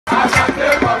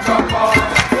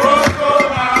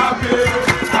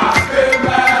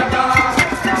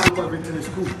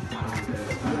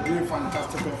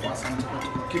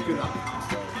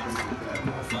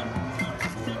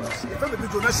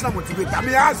international motivator. I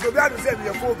mean, ask you guys to say me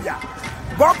phobia.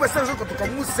 One person Kotoko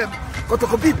Musem,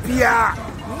 Kotoko BPA,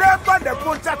 never the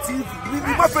Poncha TV. We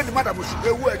my friend Madam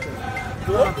Mushi work.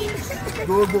 Go.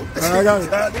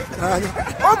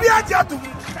 Obia Jatu.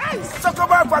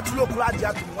 Sokoba Patulo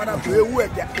Klajatu, one of the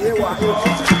work.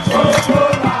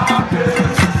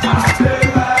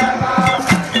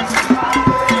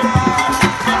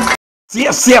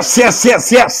 Yes.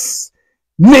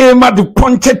 Name at the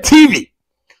Poncha TV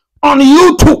on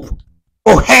YouTube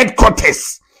or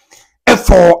headquarters.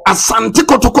 For Asante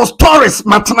Kotoko stories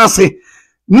matanase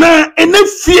na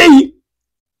enefie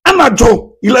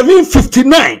anajo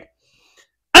 11:59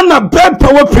 ana bad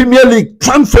power Premier League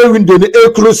transfer window ne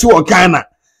close wa Ghana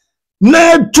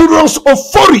na Juros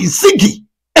of Fori Ziggi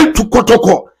to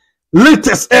Kotoko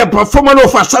latest performance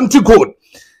of Asante Gold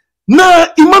na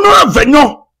Emmanuel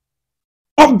Avenyo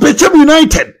of Bechem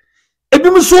United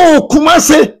ebimiso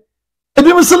Kumasi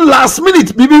ebimiso last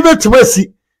minute bibi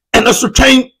betwesi and also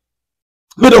train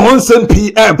with the Honsen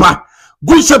P.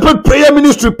 Good Shepherd Prayer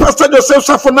Ministry, Pastor Joseph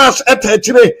Safonash at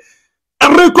Hechire,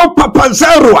 Enrico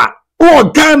Papazerua,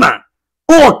 or Ghana,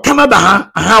 or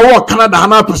Canada, or Canada,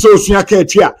 Hana Pasosia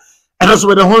Ketia, and as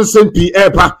with the Honsen P.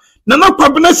 Nana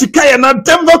Pabinesi Kaya,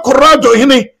 Denver Corrado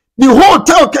Hine, the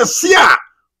Hotel Cassia,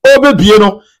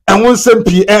 Obebieno, and Honsen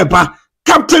P.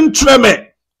 Captain Treme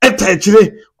at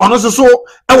Hechire, on us so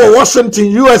our Washington,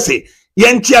 USA,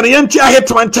 Yantia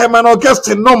Hetman Chairman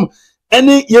Augustin Nom.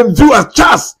 Any you as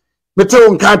chas beto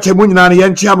nka chemu nyina ye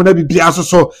nchia mo na bibia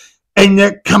so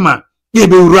enye kama ye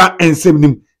be wura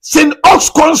ensemnim sin ox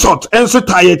consort enso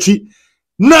tayechi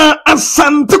na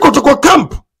Asante Kotoko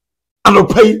camp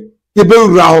anopai ye be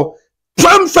wura ho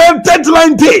transfer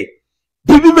deadline day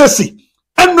bibi Messi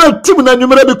and team na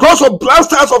numero because of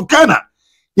Blasters of Ghana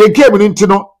ye game into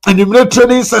no and numero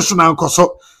training session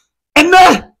ankoso and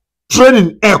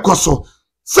training koso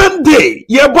Sunday,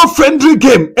 ye bo friendly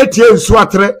game at ye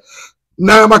Swatre.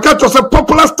 Na makato se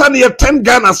popular stand ye 10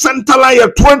 Ghana, Central ye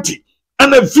 20,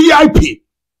 and a VIP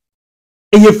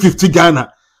ye 50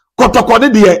 Ghana. Kotoko ne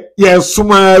de ye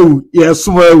sumau.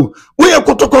 We ye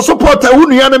Kotoko supporter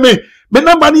unu yaneme. Me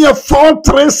number ni ye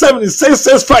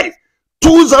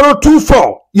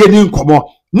 437-665-2024. Ye ni nkomo.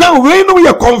 Now we know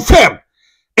ye confirm.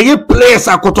 Ye place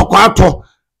a Kotoko ato.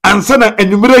 Ansana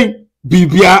enumere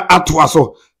bibia ato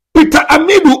aso. Peter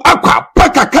Amidu Aqua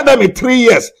Park Academy 3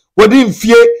 years within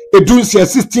fear Edunsia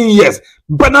 16 years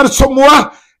Bernard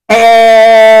Somoa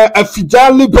Afija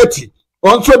Liberty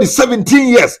also the 17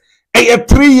 years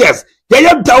 3 years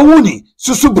Yaya Dauni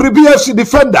Susubribia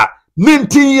defender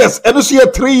 19 years and also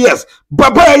 3 years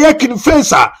Baba Yakin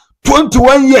Fensa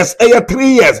 21 years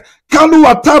 3 years Kalu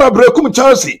Atara Brekum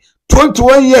Chelsea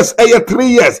 21 years 3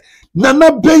 years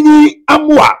Nana Benyi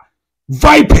Amwa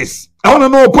Vipers I want to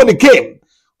know upon the game.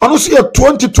 Honestly,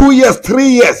 22 years, 3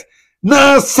 years.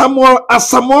 Na Samuel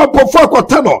Pofo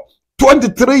Kwatano,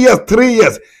 23 years, 3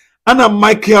 years. Anna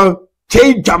Michael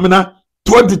K. Jamina,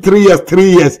 23 years,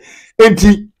 3 years.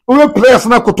 Enti, we players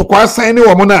na Kotoko signing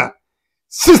wamona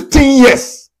 16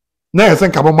 years. Na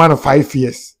yesen man 5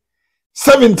 years.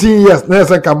 17 years, na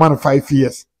yesen man 5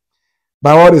 years.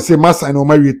 But what they say, must I know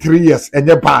maybe 3 years and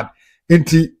you're bad.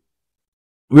 Enti,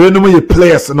 we know your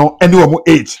players no anyone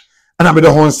age. And I'm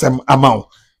the whole same amount.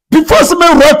 Before some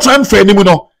road transfer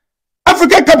anymore,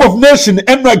 Africa Cup of Nations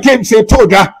and game say told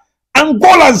ya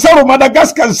Angola 0,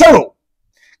 Madagascar 0,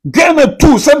 Ghana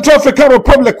 2, Central African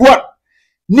Republic 1,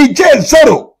 Niger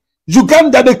 0,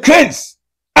 Uganda the Cranes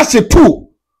as a 2,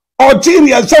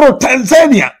 Algeria 0,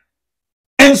 Tanzania,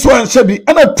 and so on Shebi,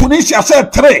 and Tunisia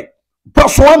said 3,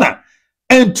 Botswana,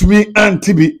 and to me and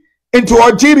Tibi into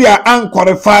Algeria and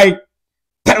qualify,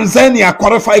 Tanzania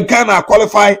qualify, Ghana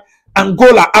qualify,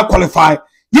 Angola qualify.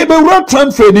 Ye be road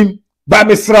transfer nim by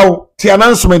Misrao ti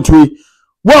announcement we.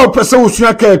 Well person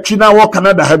usua ka atwi na wo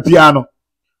Canada ha piano.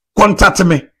 Contact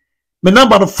me. My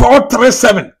number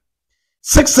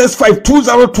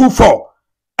 437-665-2024.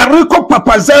 Enrico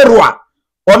Papazerua.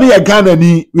 Oni ya Ghana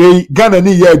ni ye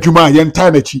adwuma ye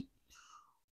ntanachi.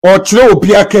 O kire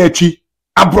obi aka atwi.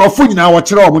 Abrofo nyina wo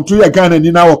kire o muntu ye Ghana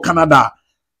ni na wo Canada.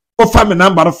 O family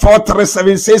number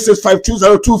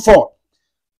 437-665-2024.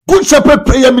 Good Shepherd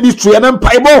Prayer Ministry and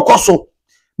Empire Koso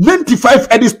 95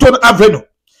 Eddystone Avenue.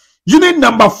 Unit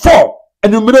number 4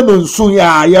 and you may soon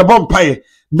ya bumpire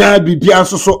na bibia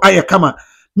so ayakama.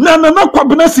 Na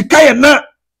kwabinasi kaya na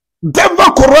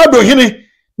Denver Corrado hine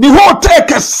ni hotel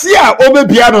kasia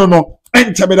obebiano no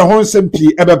enter me the Honsen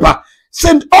P ebeba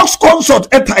St. Ox Consort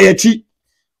etayechi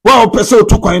wa opese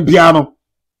to kwan biano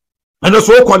and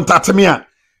so contact me a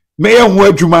me ho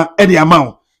adwuma e de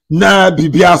amount na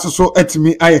bibia so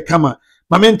etimi ayekama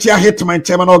Mamentia hit my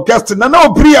chairman Augustine.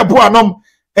 No Bria Buanom,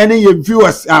 any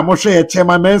viewers, Moshe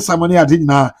chairman, men, Samoni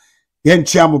Adina, Yen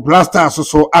Chiamu Blaster,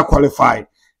 so I qualify.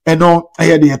 And no, I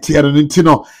had the Tier and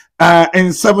Intino,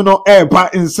 in Seminole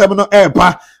Airpa, in Seminole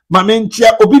Airpa,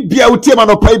 Mamentia, Obi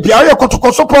Biautiman, Pay Bia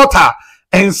Kotoko supporter,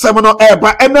 and Seminole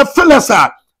Airpa, and the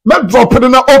Philisa, not dropping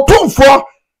in a 2 4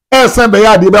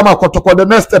 SMBA, the Bama Kotoko, the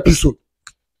next episode.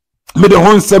 Made the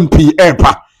whole SMP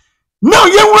Airpa. Now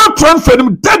you want to transfer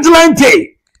them deadline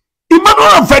day.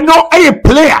 Emmanuel Avenyo a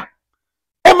player.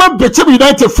 Emma Betchem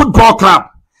United Football Club.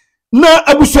 Now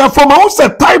I wish you for my own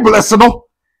set timeless no.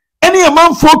 Any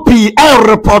amount for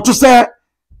PR report to say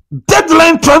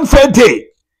deadline transfer day.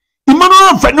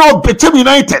 Emmanuel Avenyo Betchem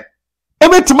United.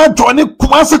 Emma Tima joining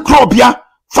Kumasi Krobia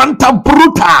Fanta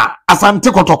Bruta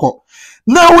Asante Kotoko.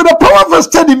 Now with the power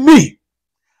vested in me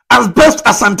as best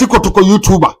Asante Kotoko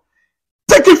YouTuber.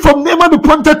 Take it from Nema the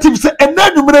Pointer team say and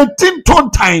then you made 10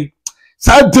 ton time.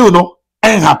 So I do know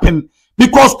ain't happen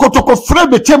because Kotoko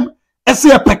Fred became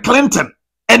S.A. Clinton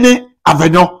any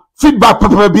Avenyo feedback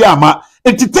papa biama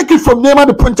and to take it from Nema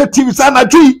the Pointer team say na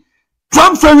dwi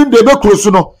transferring the be close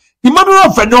no Emmanuel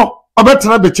Avenyo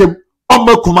obetena became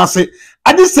Omba Kumasi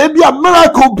and this say be a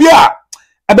miracle bia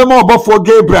Adamo Obafo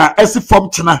Gabriel esi form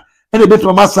china and a bit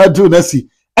mama say do na si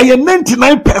and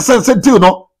 99% say do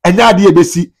no enya ade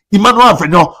ebesi Emmanuel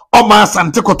Avenyo Oma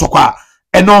Asante Kotoko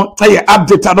eno say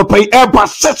update no pay airpa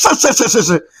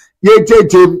ye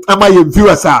JJ ama ye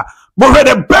viewers are but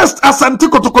the best Asante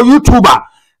Kotoko YouTuber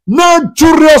na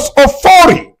Julius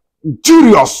Ofori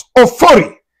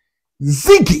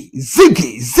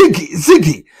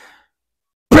Ziggi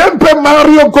Prempe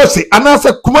Mario Gosi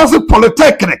anase Kumasi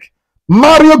Polytechnic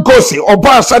Mario Gosi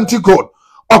Oba Asante Gold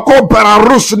Oko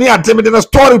Belarus ni ademide na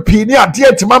story p ni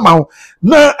ade timama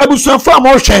na abusuafo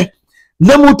amoshe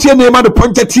na mutie na the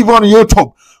Pointer TV on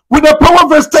YouTube with the power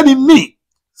vested in me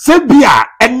say bia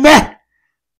enne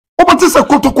obotise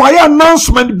Kotoko ya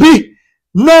announcement be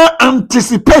na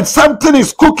anticipate something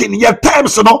is cooking your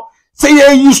times no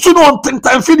say you should know on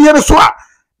time feed here so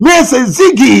me say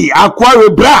Ziggi akwa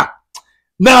bra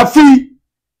na fi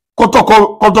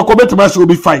Kotoko betuma should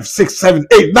be 5 6 7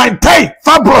 8 9 10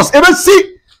 fabulous ever see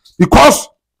because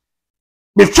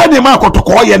me trade ma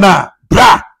Kotoko ye na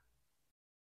bra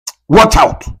watch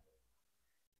out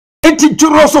enti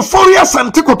Juroso Foria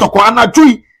Asante Kotoko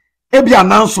anadui ebi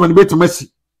announcement betuma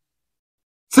si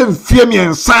say fear me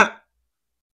ensa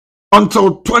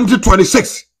until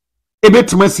 2026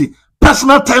 ebetuma si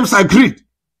personal terms agreed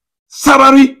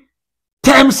salary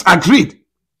terms agreed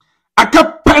aka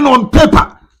pen on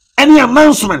paper any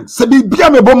announcement say bi bia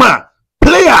me boma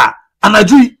player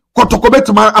anadui Kotoko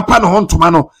betuma apa no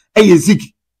hontoma no eye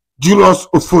Ziggi Julius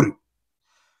Ofori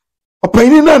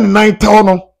opani na 9 tawo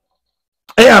no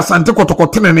eye Asante Kotoko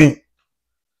tenene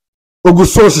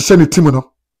oguso hihye ne team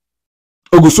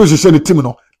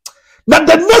no na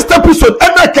the next episode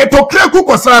ena keto kreku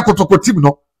kwasa Kotoko team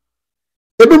no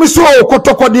ebi mi so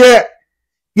Kotoko de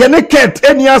ye ne ket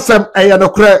eni asem eye no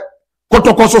kre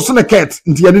Kotoko so ne ket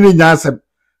nti ye ne nya asem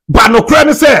ba no kre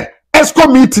ne say ESCO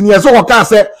meeting ye so waka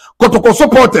say Kotoko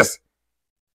supporters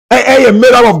a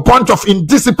made up of bunch of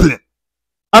indiscipline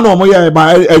and omoya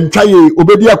ba entwaye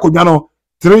obedi akonwa no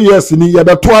 3 years ni ye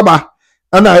beto aba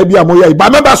ana ebi amoya ba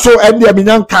meba so ende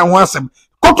aminyan kan ho asem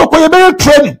Kotoko ye be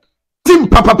training team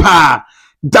papa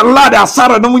the lad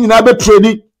asara no nyina be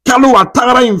training kalu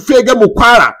atara infege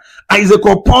mukwara Isaac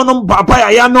Oponom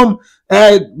papa yanom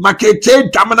makeche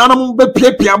jamananom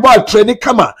be pia ball training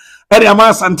kama ere ama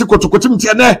Asante Kotoko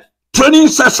timtie na training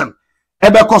session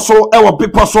ebekoso ewo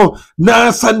people so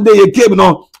na Sunday game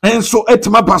no enso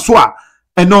etima pasoa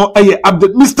eno eye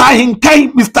update Mr. Hinkai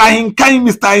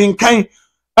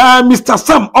Mr.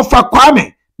 Sam offer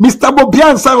Kwame Mr.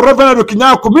 Bobian San Reverend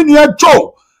Okinya Kominia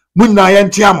Joe munna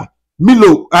yantiam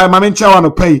Milo mamentia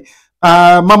wano pay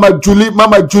Mama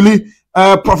Julie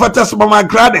prophetess Mama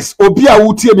Gladys obi a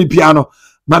wutie mi piano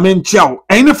mamentia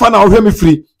ene fa na ohwe me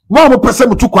free mo mo pese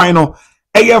mutu kwan no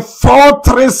eye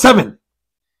 437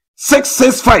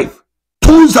 665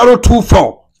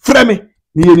 2024 frame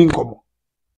ni yeni nkomo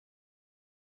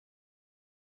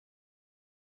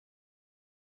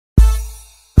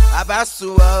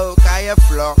abasu o kaya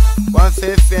flo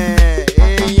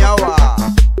 150 yawa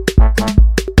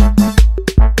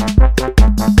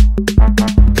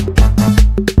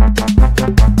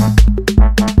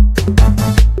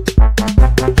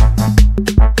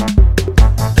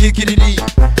kikididi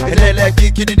elele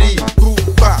kikididi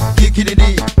kuka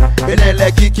kikididi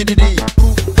elele kikididi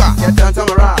kuka ya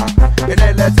tantamara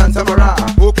elele tantamara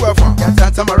okwafa ya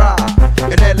tantamara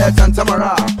elele let and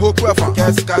tamara. Hope we're for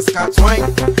casca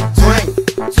twine.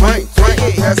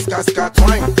 Casca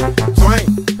twine.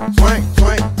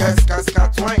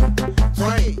 Casca twine.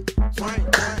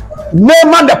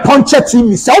 Name the puncher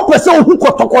team. So person who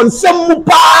Kotoko nsem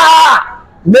pa.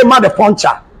 Name the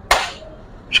puncher.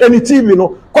 Sheni team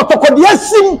no. Kotoko the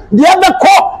sim the other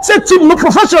call say team no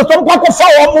professionals don't go for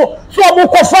omo. So omo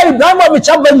ko for Ibrahim which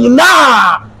have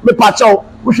na me pacho.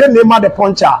 We should name the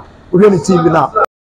puncher. We really team now.